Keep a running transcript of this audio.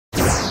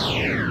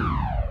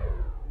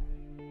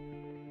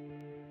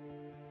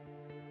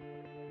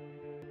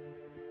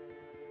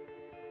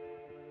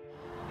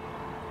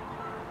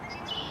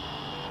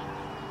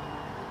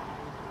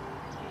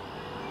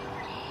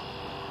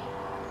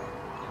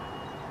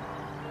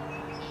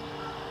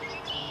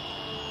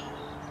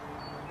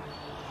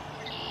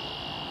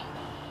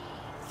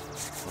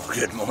Well,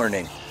 good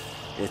morning.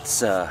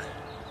 It's a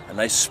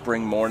nice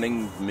spring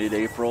morning,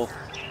 mid-April,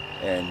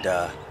 and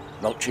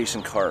I'm out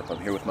chasing carp. I'm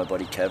here with my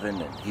buddy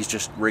Kevin, and he's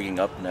just rigging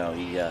up now.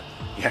 He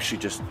actually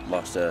just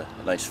lost a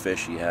nice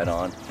fish he had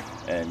on,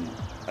 and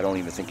I don't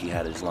even think he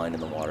had his line in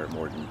the water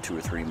more than 2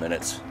 or 3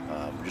 minutes.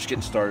 We're just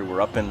getting started.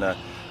 We're up in a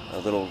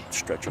little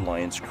stretch of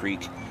Lyons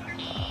Creek.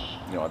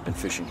 You know, I've been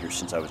fishing here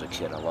since I was a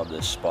kid. I love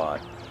this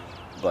spot.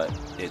 But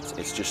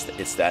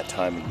it's that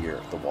time of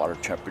year. The water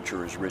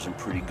temperature has risen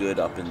pretty good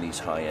up in these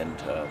high-end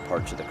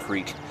parts of the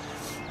creek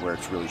where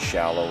it's really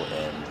shallow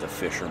and the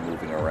fish are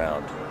moving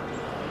around.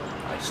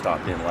 I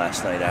stopped in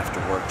last night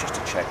after work just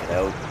to check it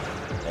out,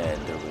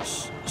 and there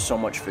was so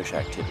much fish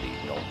activity,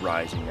 you know,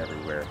 rising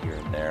everywhere here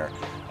and there,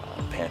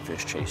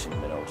 panfish chasing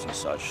minnows and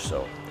such,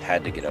 so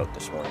had to get out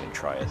this morning and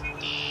try it.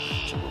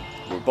 So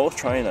we're both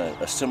trying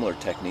a similar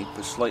technique,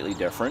 but slightly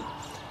different,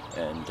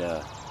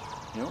 and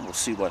you know, we'll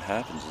see what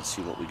happens and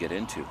see what we get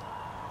into.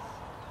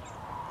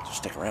 So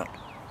stick around.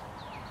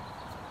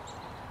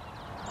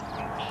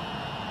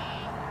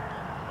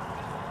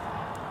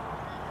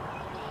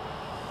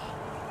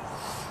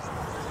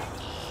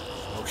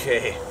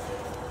 Okay,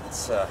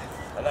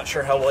 I'm not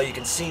sure how well you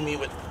can see me,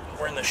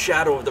 we're in the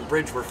shadow of the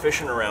bridge we're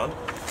fishing around.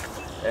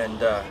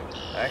 And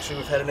actually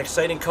we've had an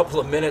exciting couple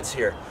of minutes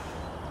here.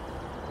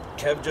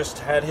 Kev just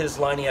had his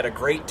line, he had a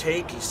great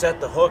take, he set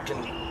the hook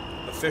and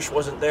the fish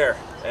wasn't there,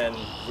 and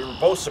we were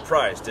both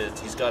surprised.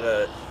 He's got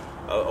a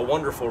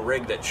wonderful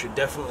rig that should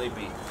definitely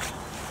be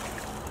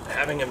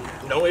having him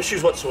no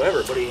issues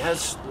whatsoever, but he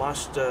has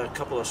lost a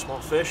couple of small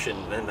fish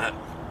and then that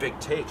big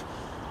take.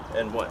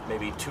 And what,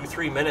 maybe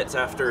 2-3 minutes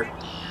after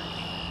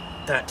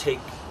that take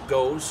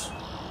goes,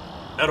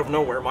 out of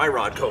nowhere my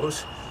rod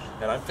goes,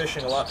 and I'm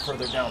fishing a lot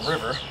further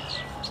downriver,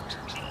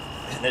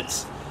 and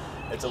it's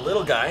a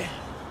little guy,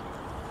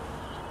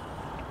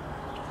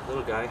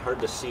 hard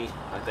to see,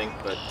 I think,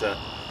 but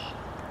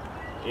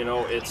you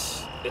know,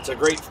 it's a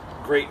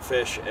great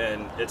fish,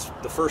 and it's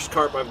the first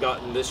carp I've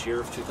gotten this year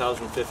of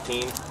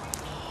 2015,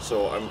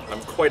 so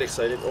I'm quite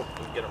excited. Oh,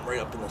 get him right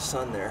up in the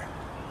sun there,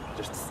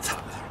 just at the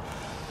top there.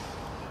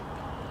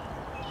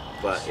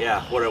 But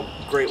yeah, what a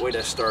great way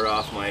to start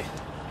off my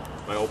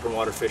open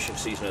water fishing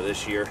season of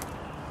this year.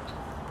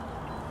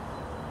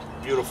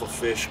 Beautiful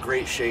fish,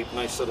 great shape,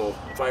 nice little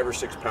 5 or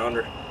 6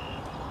 pounder.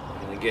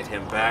 I'm gonna get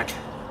him back.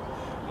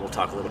 We'll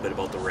talk a little bit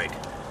about the rig.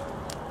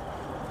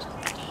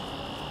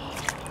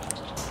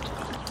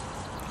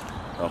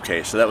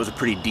 Okay, so that was a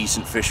pretty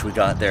decent fish we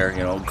got there.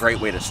 You know,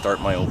 great way to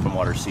start my open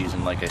water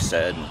season, like I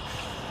said.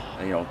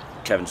 And, you know,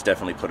 Kevin's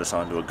definitely put us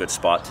onto a good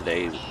spot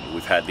today.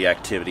 We've had the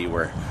activity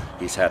where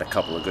he's had a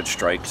couple of good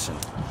strikes, and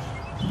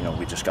you know,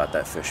 we just got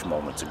that fish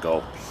moments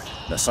ago.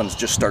 The sun's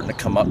just starting to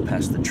come up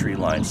past the tree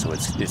line, so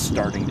it's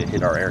starting to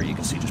hit our area. You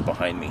can see just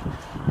behind me,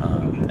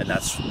 and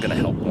that's going to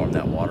help warm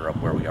that water up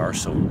where we are,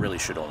 so it really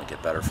should only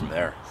get better from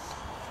there.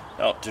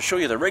 Now, to show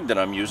you the rig that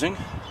I'm using,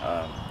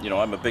 you know,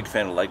 I'm a big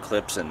fan of light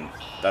clips, and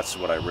that's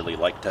what I really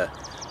like to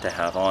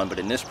have on, but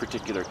in this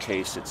particular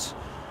case,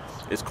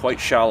 it's quite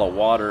shallow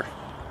water,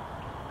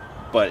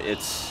 but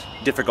it's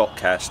difficult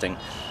casting.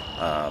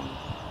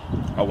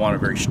 I want a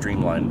very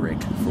streamlined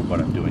rig for what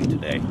I'm doing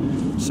today,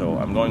 so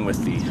I'm going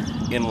with the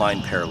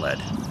inline pair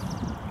lead.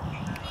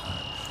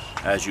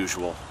 As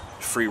usual,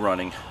 free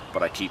running,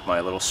 but I keep my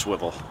little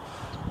swivel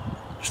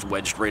just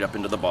wedged right up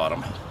into the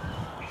bottom.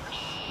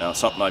 Now,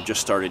 something I've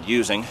just started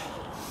using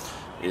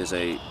is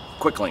a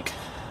quick link.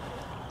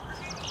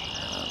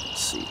 Let's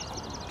see, you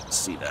can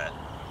see that.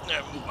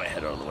 Move my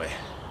head out of the way.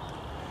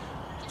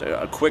 So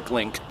a quick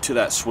link to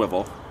that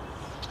swivel,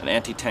 an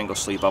anti-tangle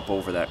sleeve up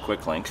over that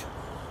quick link,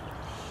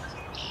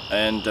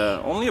 and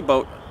only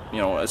about, you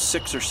know, a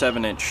 6 or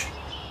 7 inch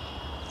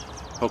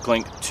hook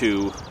link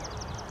to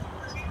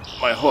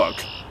my hook.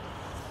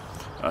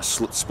 A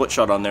split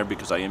shot on there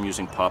because I am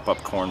using pop-up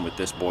corn with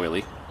this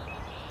boilie.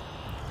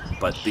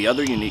 But the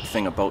other unique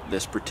thing about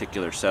this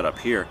particular setup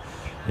here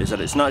is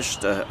that it's not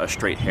just a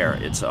straight hair,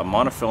 it's a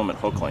monofilament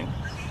hook link,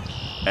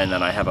 and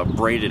then I have a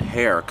braided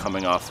hair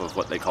coming off of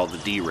what they call the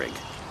D-rig.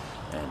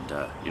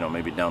 And you know,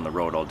 maybe down the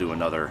road I'll do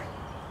another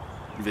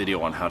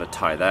video on how to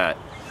tie that.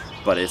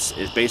 But it's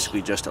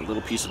basically just a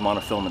little piece of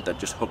monofilament that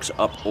just hooks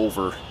up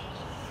over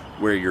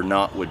where your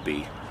knot would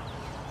be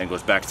and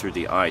goes back through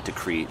the eye to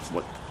create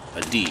what a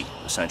D,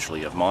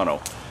 essentially, of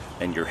mono,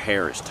 and your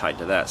hair is tied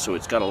to that, so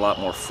it's got a lot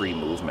more free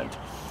movement.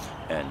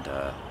 And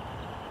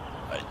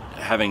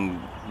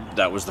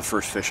that was the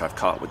first fish I've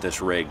caught with this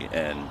rig,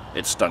 and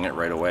it stung it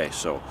right away,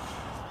 so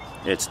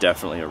it's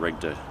definitely a rig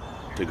to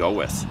go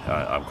with.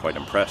 I'm quite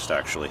impressed,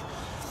 actually.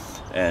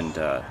 And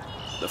the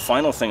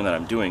final thing that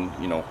I'm doing,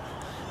 you know,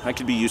 I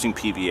could be using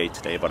PVA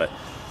today, but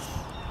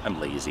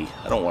I'm lazy.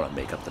 I don't want to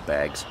make up the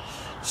bags.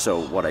 So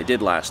what I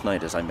did last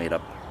night is I made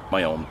up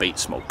my own bait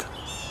smoke.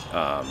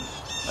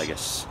 I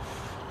guess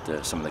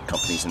some of the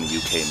companies in the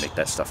UK make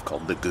that stuff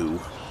called the goo.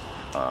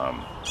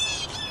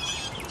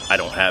 I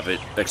don't have it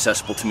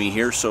accessible to me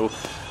here, so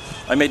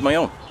I made my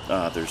own.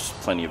 There's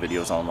plenty of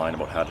videos online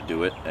about how to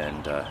do it,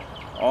 and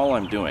all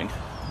I'm doing,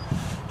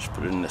 just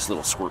put it in this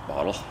little squirt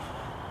bottle,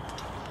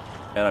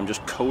 and I'm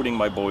just coating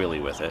my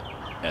boilie with it,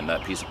 and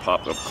that piece of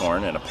pop-up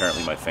corn, and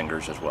apparently my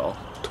fingers as well.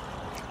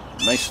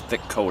 Nice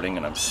thick coating,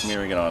 and I'm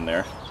smearing it on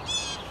there.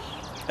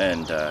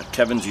 And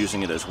Kevin's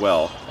using it as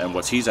well, and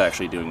what he's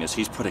actually doing is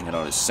he's putting it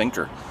on his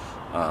sinker.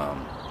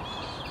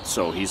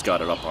 So he's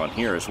got it up on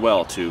here as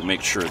well to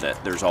make sure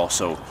that there's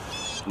also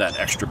that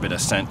extra bit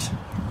of scent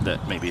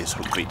that maybe his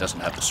hook bait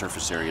doesn't have the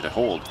surface area to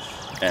hold.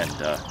 And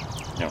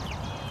you know,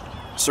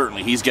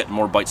 certainly he's getting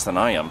more bites than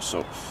I am,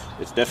 so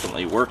it's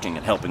definitely working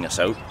and helping us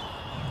out.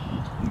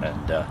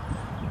 And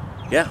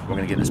yeah, we're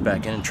gonna get this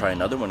back in and try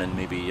another one, and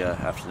maybe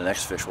after the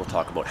next fish we'll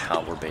talk about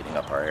how we're baiting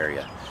up our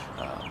area.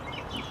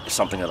 It's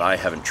something that I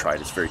haven't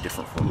tried. It's very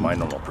different from my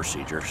normal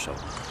procedure, so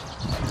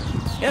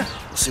yeah,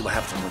 we'll see what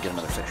happens when we get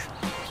another fish.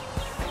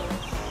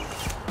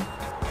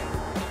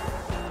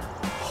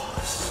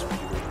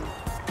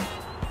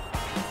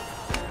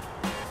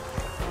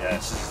 Yeah,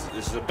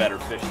 this is a better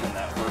fish than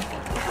that first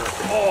one.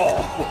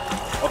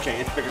 Oh, okay,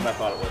 it's bigger than I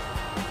thought it was.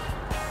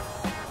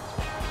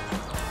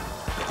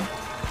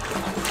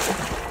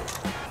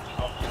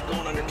 Oh, it's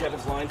going under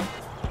Kevin's line.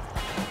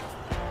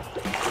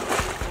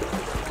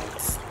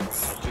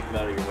 I'll keep him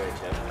out of your way,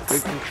 Kevin.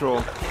 Big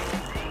control.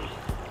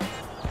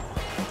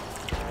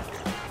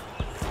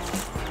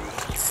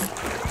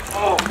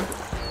 Oh!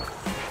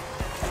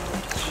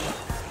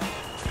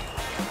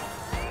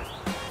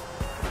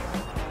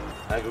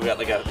 I think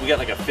we got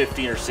like a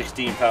 15 or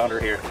 16 pounder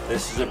here.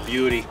 This is a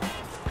beauty.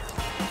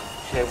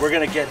 Okay, we're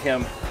gonna get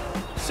him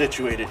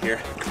situated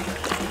here.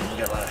 We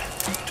got a lot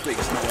of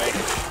twigs in the way,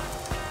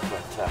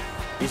 but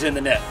he's in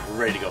the net. We're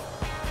ready to go.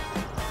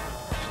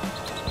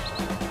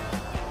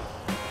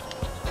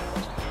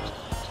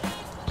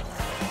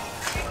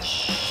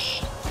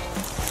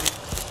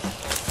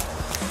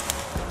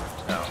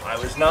 Now, I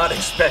was not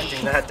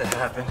expecting that to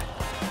happen.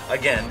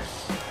 Again,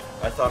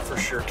 I thought for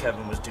sure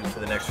Kevin was due for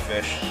the next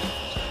fish.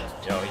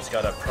 You know, he's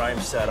got a prime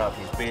setup.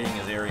 He's baiting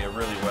his area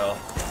really well.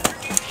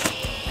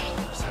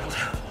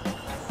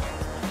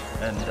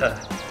 And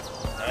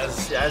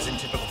as in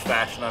typical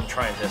fashion, I'm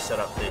trying to set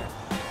up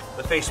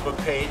the Facebook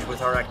page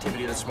with our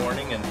activity this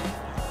morning, and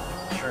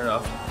sure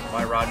enough,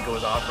 my rod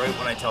goes off right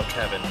when I tell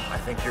Kevin, I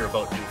think you're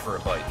about due for a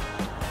bite.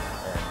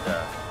 And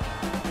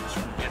just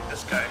gonna get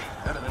this guy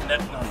out of the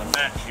net and on the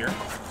mat here.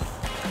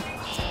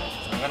 So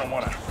I'm gonna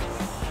wanna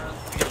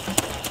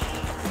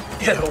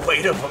get a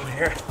weight of him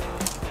here.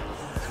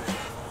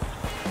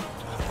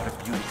 What a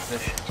beauty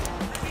fish.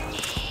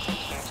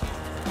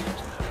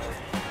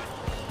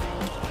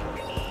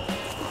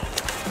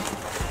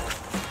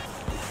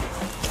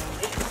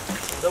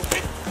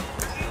 Okay.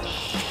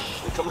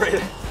 We come right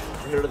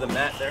to the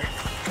mat there.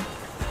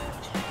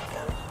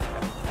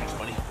 Thanks,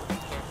 buddy.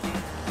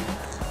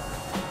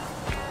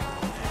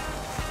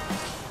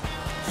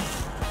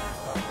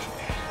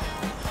 Okay.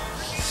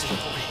 Let's see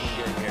what we can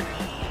get here.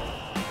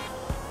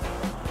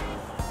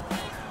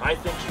 I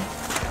think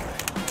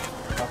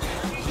okay,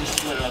 he's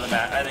split it on the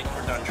mat. I think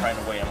we're done trying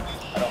to weigh him.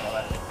 I don't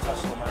want to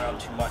tussle him around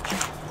too much.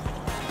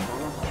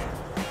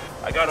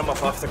 I got him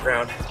up off the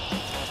ground.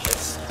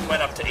 It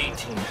went up to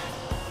 18.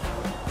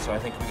 So I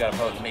think we got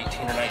about an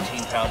 18 or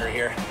 19 pounder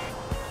here.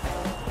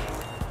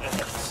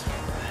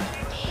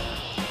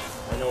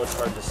 I know it's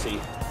hard to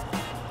see,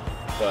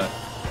 but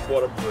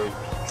what a brute.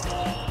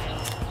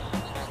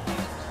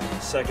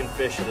 Second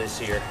fish of this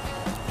year,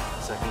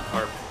 second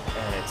carp,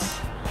 and it's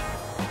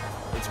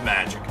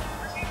magic.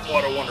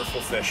 What a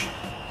wonderful fish.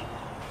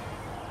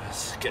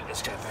 Let's get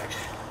this guy back.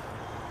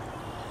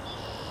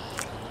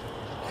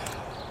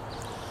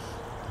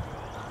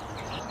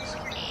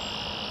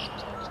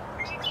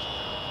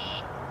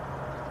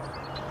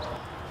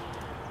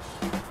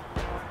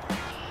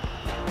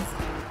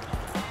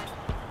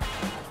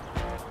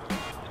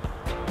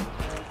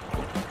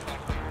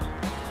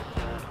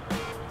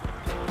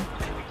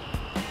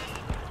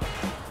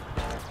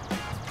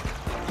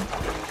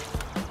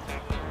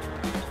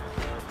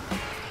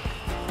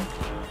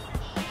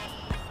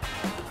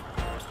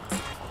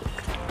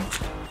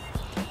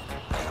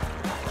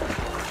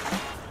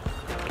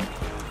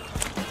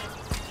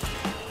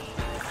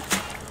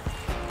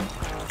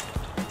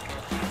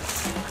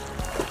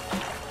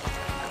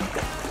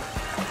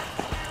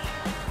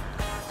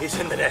 He's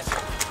in the net.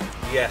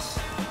 Yes.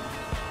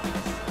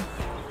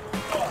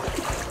 Oh.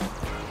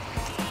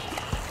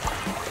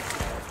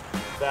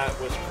 That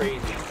was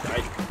crazy.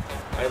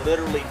 I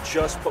literally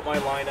just put my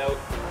line out.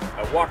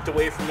 I walked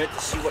away from it to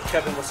see what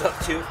Kevin was up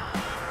to,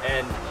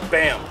 and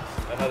bam,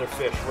 another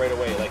fish right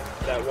away. Like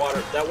that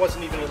water, that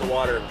wasn't even in the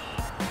water.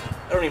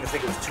 I don't even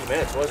think it was 2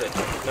 minutes, was it?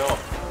 No.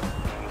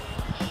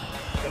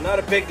 I'm not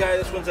a big guy.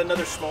 This one's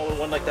another smaller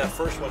one like that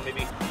first one,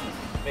 maybe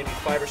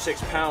 5 or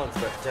 6 pounds,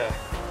 but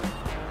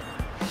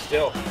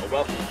still a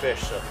welcome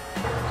fish. So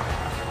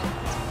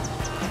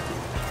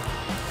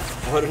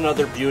what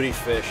another beauty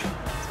fish.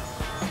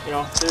 You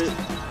know,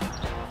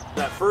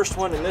 that first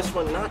one and this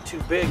one not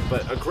too big,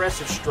 but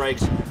aggressive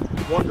strikes,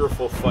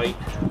 wonderful fight.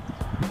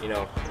 You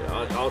know,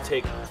 I'll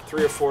take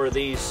 3 or 4 of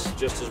these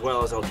just as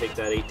well as I'll take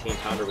that 18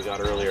 pounder we got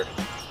earlier.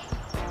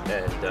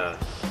 And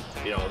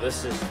you know,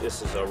 this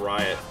is a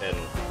riot, and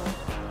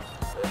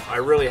I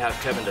really have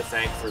Kevin to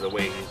thank for the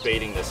way he's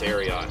baiting this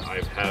area.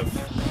 I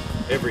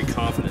have every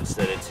confidence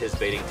that it's his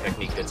baiting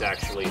technique that's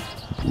actually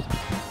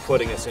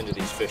putting us into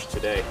these fish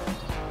today.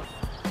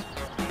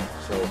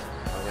 So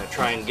I'm going to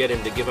try and get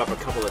him to give up a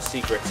couple of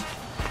secrets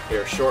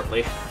here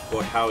shortly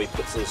about how he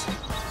puts his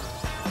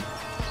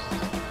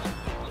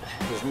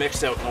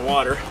mix out in the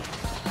water.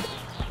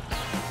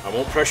 I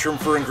won't pressure him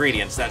for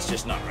ingredients, that's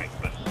just not right.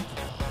 But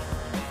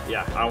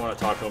yeah, I want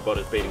to talk to him about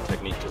his baiting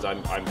technique, because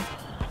I'm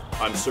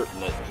certain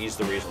that he's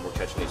the reason we're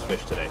catching these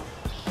fish today.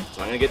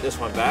 So I'm going to get this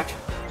one back,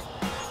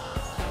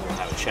 and we'll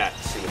have a chat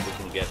to see what we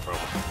can get from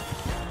him.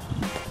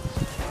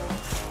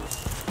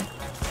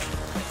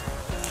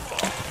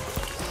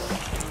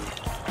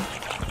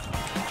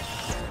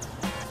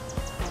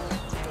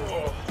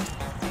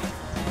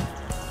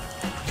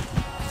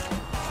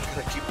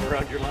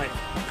 Around your line.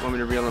 Want me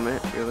to reel it in?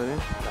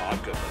 No, I'm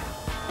good.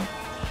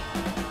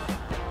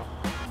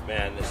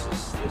 Man, this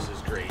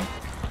is great.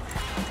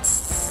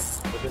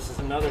 But this is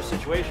another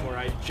situation where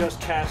I just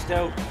cast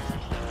out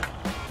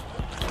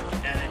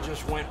and it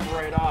just went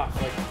right off.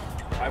 Like,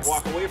 I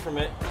walk away from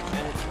it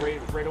and it's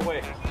right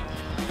away.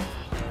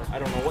 I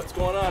don't know what's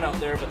going on out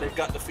there, but they've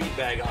got the feed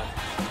bag on.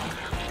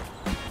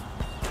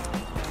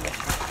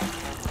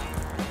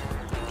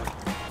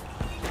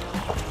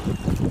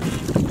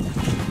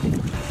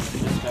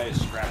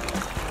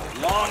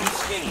 Long and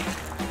skinny.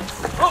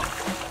 Oh!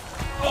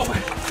 Oh!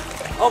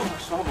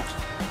 Almost.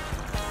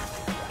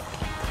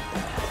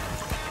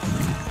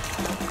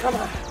 Come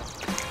on.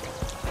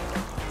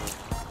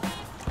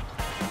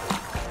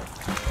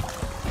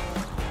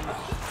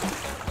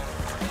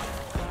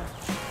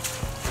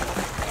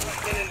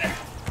 Get in there.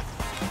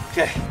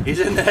 Okay, he's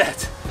in the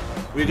net.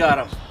 We got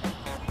him.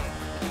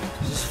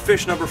 This is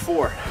fish number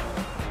 4.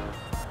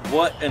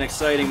 What an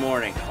exciting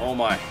morning. Oh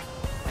my.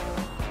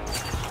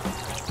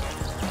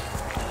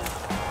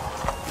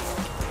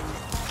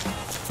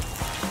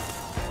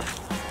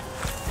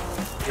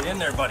 Get in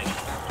there, buddy.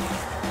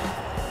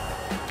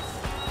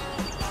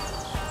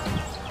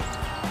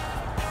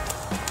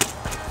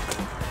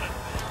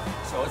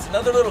 So it's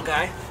another little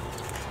guy,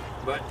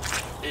 but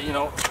you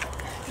know,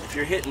 if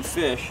you're hitting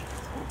fish,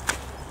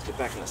 get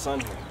back in the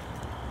sun here.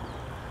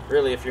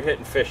 Really, if you're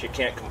hitting fish, you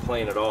can't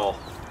complain at all.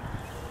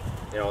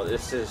 You know,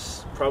 this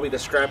is probably the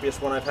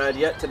scrappiest one I've had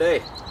yet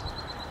today,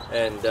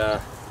 and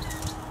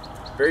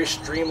very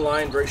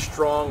streamlined, very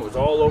strong. It was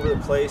all over the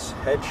place,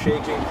 head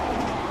shaking.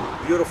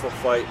 Beautiful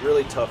fight,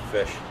 really tough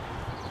fish.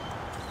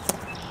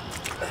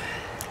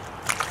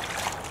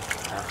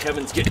 Now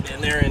Kevin's getting in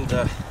there and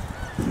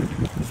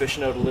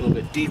fishing out a little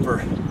bit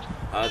deeper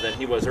than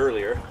he was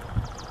earlier,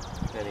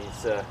 and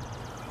he's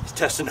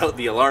testing out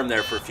the alarm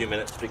there for a few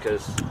minutes,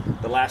 because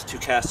the last 2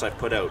 casts I've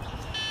put out,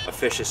 a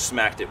fish has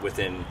smacked it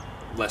within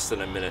less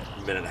than a minute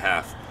and a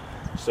half.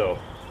 So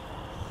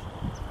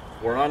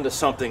we're on to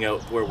something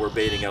out where we're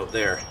baiting out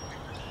there,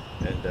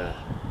 and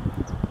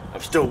I'm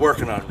still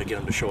working on him to get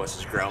him to show us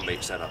his ground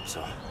bait setup,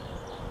 so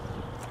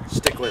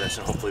stick with us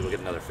and hopefully we'll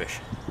get another fish.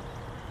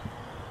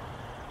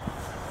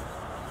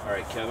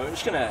 Alright, Kev, I'm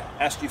just going to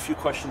ask you a few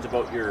questions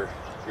about your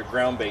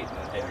ground bait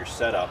and your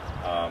setup.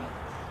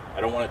 I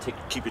don't want to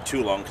keep you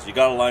too long, because you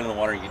got a line in the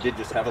water. You did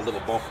just have a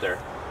little bump there.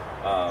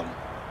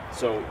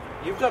 So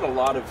you've got a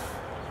lot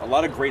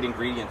of great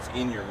ingredients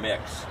in your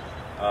mix.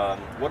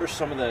 What are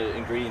some of the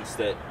ingredients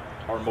that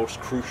are most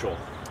crucial,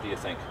 do you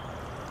think?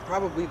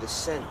 Probably the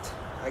scent.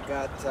 I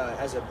got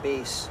as a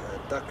base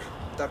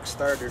duck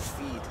starter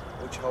feed,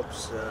 which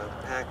helps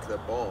pack the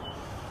ball.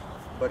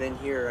 But in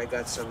here I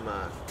got some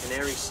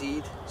canary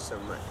seed, some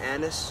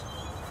anise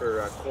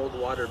for cold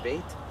water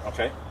bait.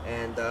 Okay.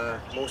 And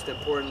most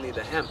importantly,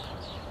 the hemp.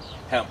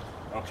 Hemp.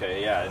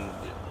 Okay, yeah. And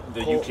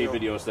the cold, UK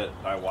videos that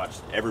I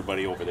watched,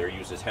 everybody over there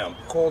uses hemp.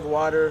 Cold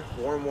water,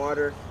 warm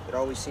water, it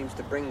always seems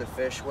to bring the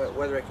fish.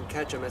 Whether I can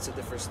catch them, that's a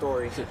different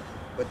story.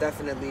 But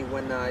definitely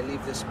when I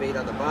leave this bait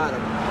on the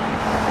bottom,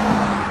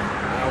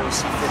 I always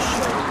see fish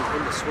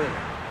in the swim.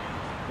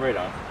 Right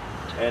on.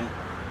 And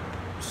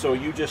so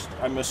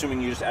I'm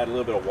assuming you just add a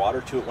little bit of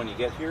water to it when you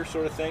get here,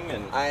 sort of thing?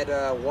 And I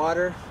add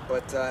water,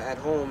 but at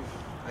home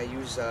I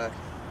use,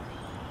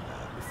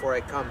 before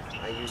I come,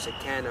 I use a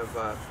can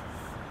of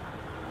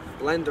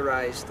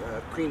blenderized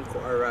cream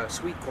or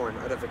sweet corn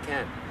out of a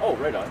can. Oh,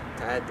 right on.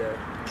 To add the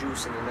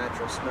juice and the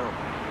natural smell.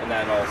 And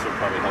that also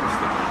probably helps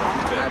stick them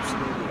a bit.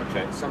 Absolutely.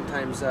 Okay.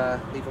 Sometimes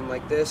leave them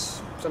like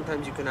this.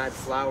 Sometimes you can add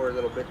flour a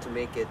little bit to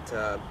make it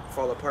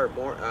fall apart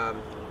more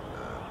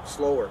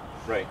slower.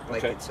 Right.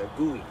 Like it's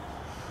gooey.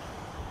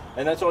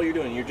 And that's all you're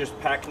doing. You're just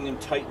packing them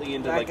tightly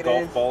into like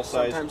golf ball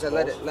size. Sometimes I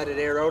let it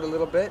air out a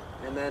little bit,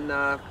 and then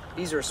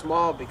these are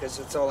small because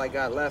it's all I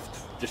got left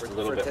just a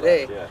little bit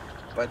today. Left, yeah.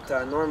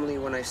 But normally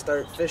when I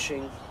start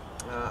fishing,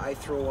 I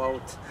throw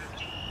out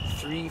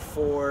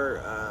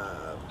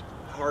 3-4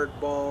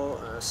 hardball,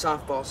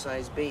 softball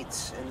size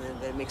baits, and then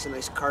that makes a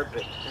nice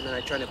carpet. And then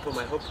I try to put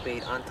my hook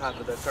bait on top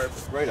of the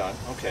carpet. Right on.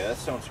 Okay, that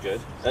sounds good.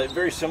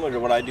 Very similar to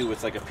what I do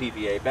with like a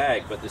PVA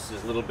bag, but this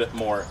is a little bit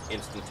more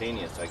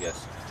instantaneous, I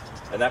guess.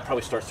 And that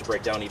probably starts to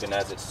break down even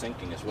as it's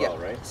sinking as well,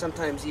 yeah. right?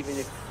 Sometimes even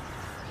if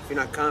you're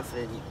not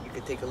confident, you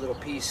could take a little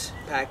piece,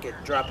 pack it,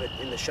 drop it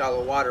in the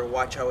shallow water,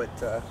 watch how it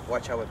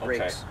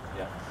breaks. Okay.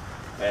 Yeah.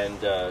 And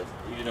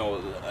you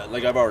know,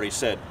 like I've already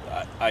said,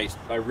 I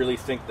really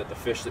think that the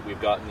fish that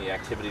we've gotten, the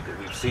activity that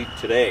we've seen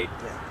today,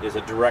 is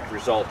a direct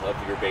result of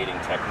your baiting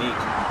technique.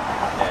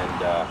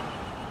 And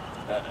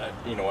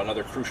you know,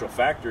 another crucial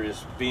factor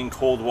is being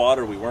cold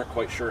water. We weren't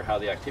quite sure how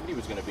the activity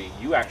was going to be.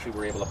 You actually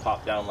were able to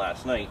pop down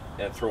last night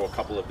and throw a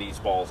couple of these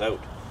balls out,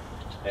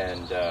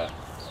 and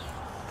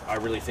I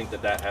really think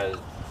that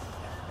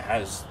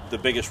has the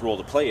biggest role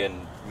to play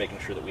in making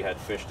sure that we had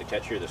fish to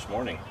catch here this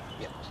morning.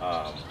 Yeah.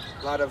 A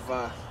lot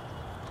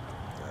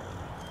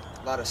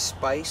of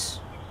spice.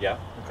 Yeah.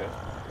 Okay.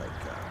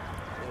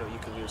 You know, you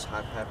can use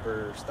hot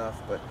pepper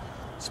stuff, but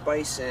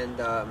spice and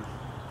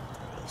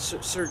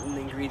certain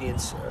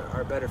ingredients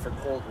are better for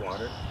cold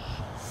water,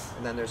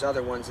 and then there's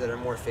other ones that are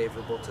more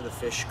favorable to the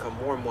fish come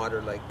warm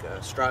water, like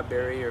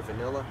strawberry or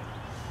vanilla.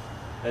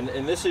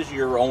 And this is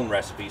your own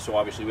recipe, so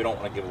obviously we don't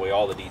want to give away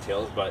all the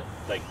details, but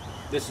like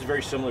this is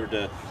very similar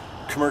to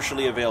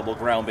commercially available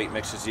ground bait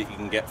mixes that you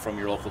can get from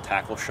your local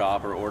tackle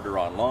shop or order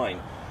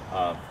online.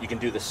 You can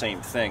do the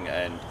same thing,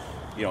 and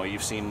you know,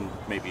 you've seen,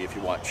 maybe if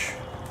you watch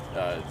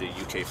the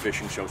UK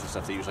fishing shows and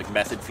stuff, they use like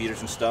method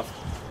feeders and stuff.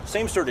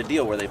 Same sort of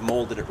deal where they've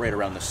molded it right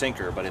around the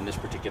sinker, but in this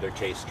particular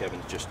case,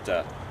 Kevin's just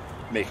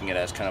making it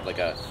as kind of like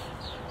a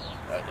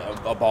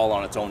ball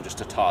on its own just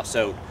to toss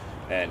out,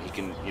 and he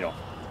can, you know,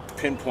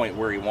 pinpoint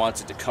where he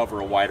wants it to cover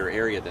a wider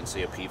area than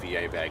say a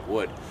PVA bag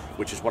would,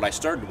 which is what I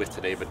started with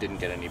today, but didn't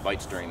get any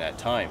bites during that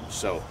time.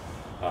 So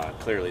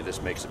clearly this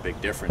makes a big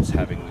difference,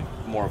 having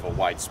more of a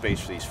wide space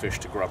for these fish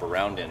to grub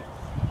around in.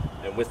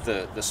 And with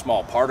the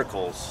small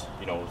particles,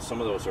 you know,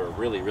 some of those are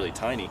really, really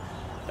tiny.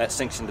 That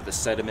sinks into the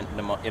sediment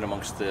in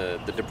amongst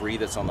the debris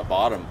that's on the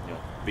bottom. You know,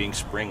 being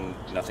spring,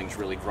 nothing's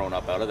really grown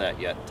up out of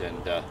that yet,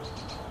 and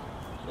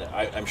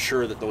I'm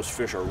sure that those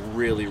fish are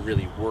really,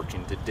 really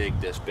working to dig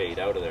this bait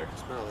out of there.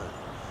 Smell that.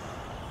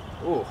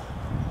 Ooh.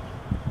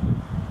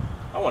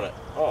 I want to,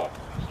 oh.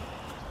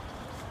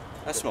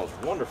 That smells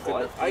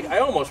wonderful. I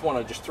almost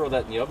want to just throw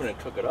that in the oven and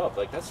cook it up.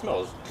 Like, that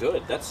smells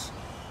good. That's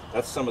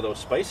some of those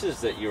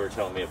spices that you were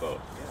telling me about.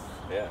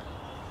 Yeah.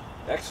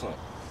 Excellent.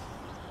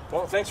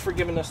 Well, thanks for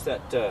giving us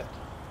that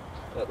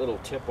little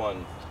tip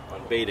on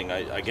baiting.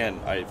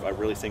 I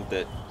really think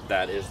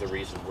that is the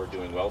reason we're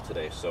doing well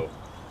today. So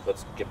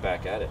let's get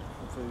back at it.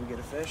 Hopefully we get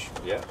a fish.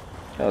 Yeah.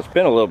 Now, it's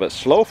been a little bit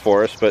slow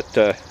for us, but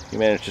you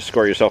managed to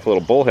score yourself a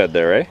little bullhead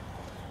there, eh?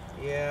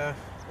 Yeah,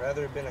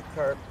 rather have been a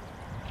carp.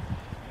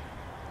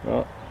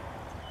 Well,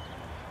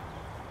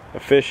 a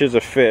fish is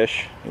a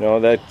fish. You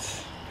know,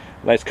 that's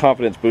a nice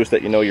confidence boost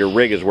that you know your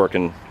rig is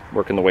working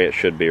the way it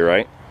should be,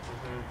 right?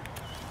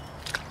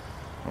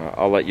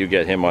 I'll let you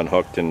get him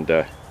unhooked and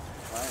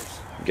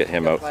get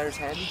him out. Pliers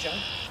handy, John?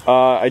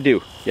 I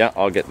do. Yeah,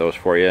 I'll get those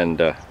for you, and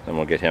then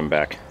we'll get him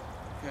back.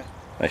 Okay.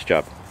 Nice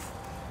job.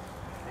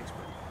 Thanks,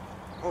 buddy.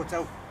 Oh, it's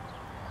out.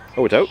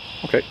 Oh, it's out?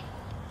 Okay.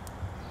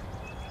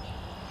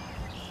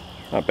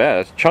 Not bad.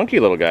 That's a chunky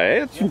little guy,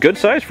 eh? It's a good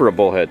size for a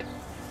bullhead.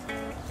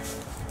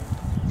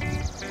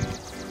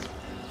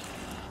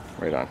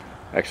 Right on.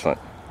 Excellent.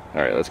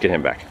 All right, let's get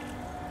him back.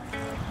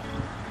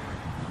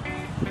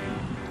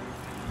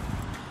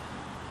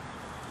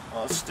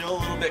 Well, it's still a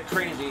little bit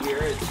crazy here.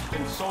 It's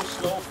been so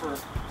slow for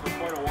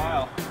quite a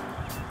while.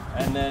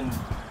 And then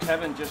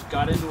Kevin just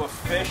got into a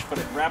fish, but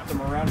it wrapped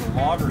him around a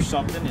log or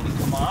something, and he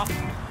come off.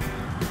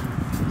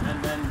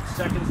 And then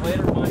seconds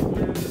later, mine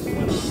went off here.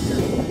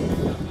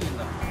 Got me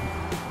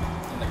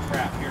in the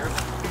crap here.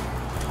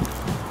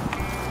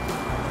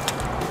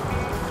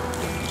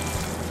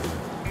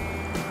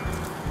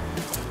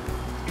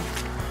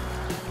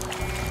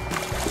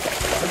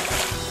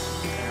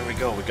 There we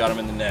go. We got him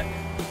in the net.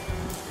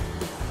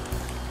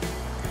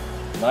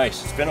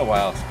 Nice. It's been a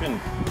while. It's been,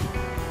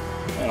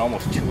 man,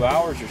 almost 2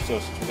 hours or so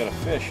since we got a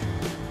fish.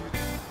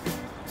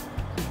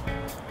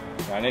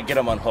 I need to get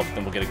him unhooked,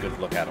 then we'll get a good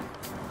look at him.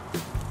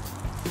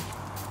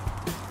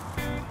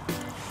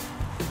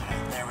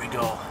 There we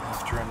go.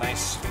 After a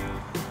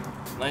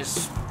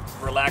nice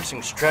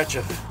relaxing stretch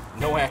of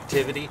no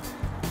activity,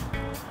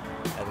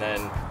 and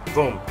then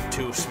boom,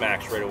 2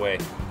 smacks right away.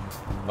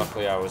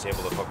 Luckily, I was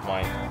able to hook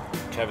mine.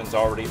 Kevin's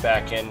already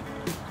back in.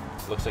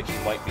 Looks like he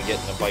might be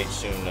getting a bite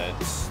soon.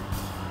 It's,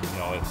 you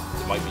know, it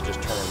might be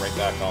just turning right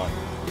back on.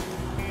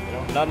 You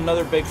know, not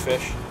another big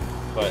fish,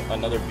 but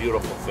another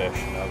beautiful fish,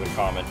 another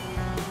common.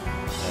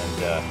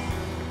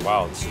 And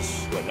wow, this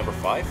is what, number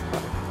 5? A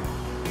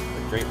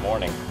great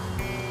morning.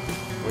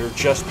 We were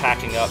just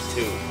packing up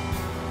too,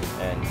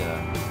 and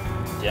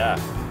yeah,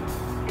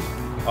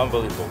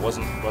 unbelievable.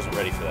 Wasn't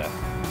ready for that.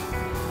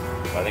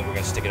 I think we're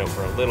gonna stick it out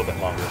for a little bit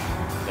longer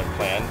than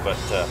planned, but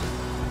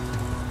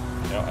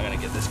you know, I'm gonna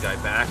get this guy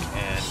back,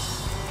 and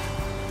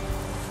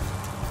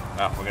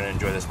we're gonna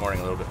enjoy this morning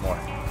a little bit more.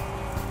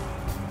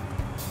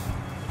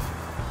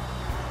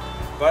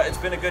 But it's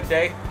been a good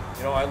day.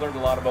 You know, I learned a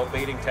lot about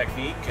baiting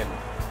technique, and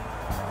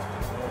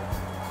you know,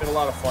 it's been a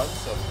lot of fun.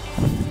 So,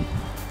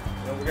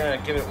 you And we're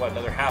gonna give it, what,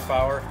 another half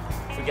hour.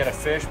 If we get a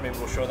fish, maybe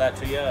we'll show that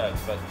to you.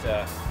 But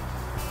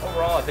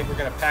overall, I think we're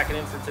gonna pack it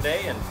in for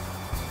today. And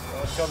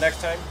until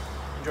next time,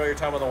 enjoy your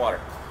time on the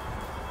water.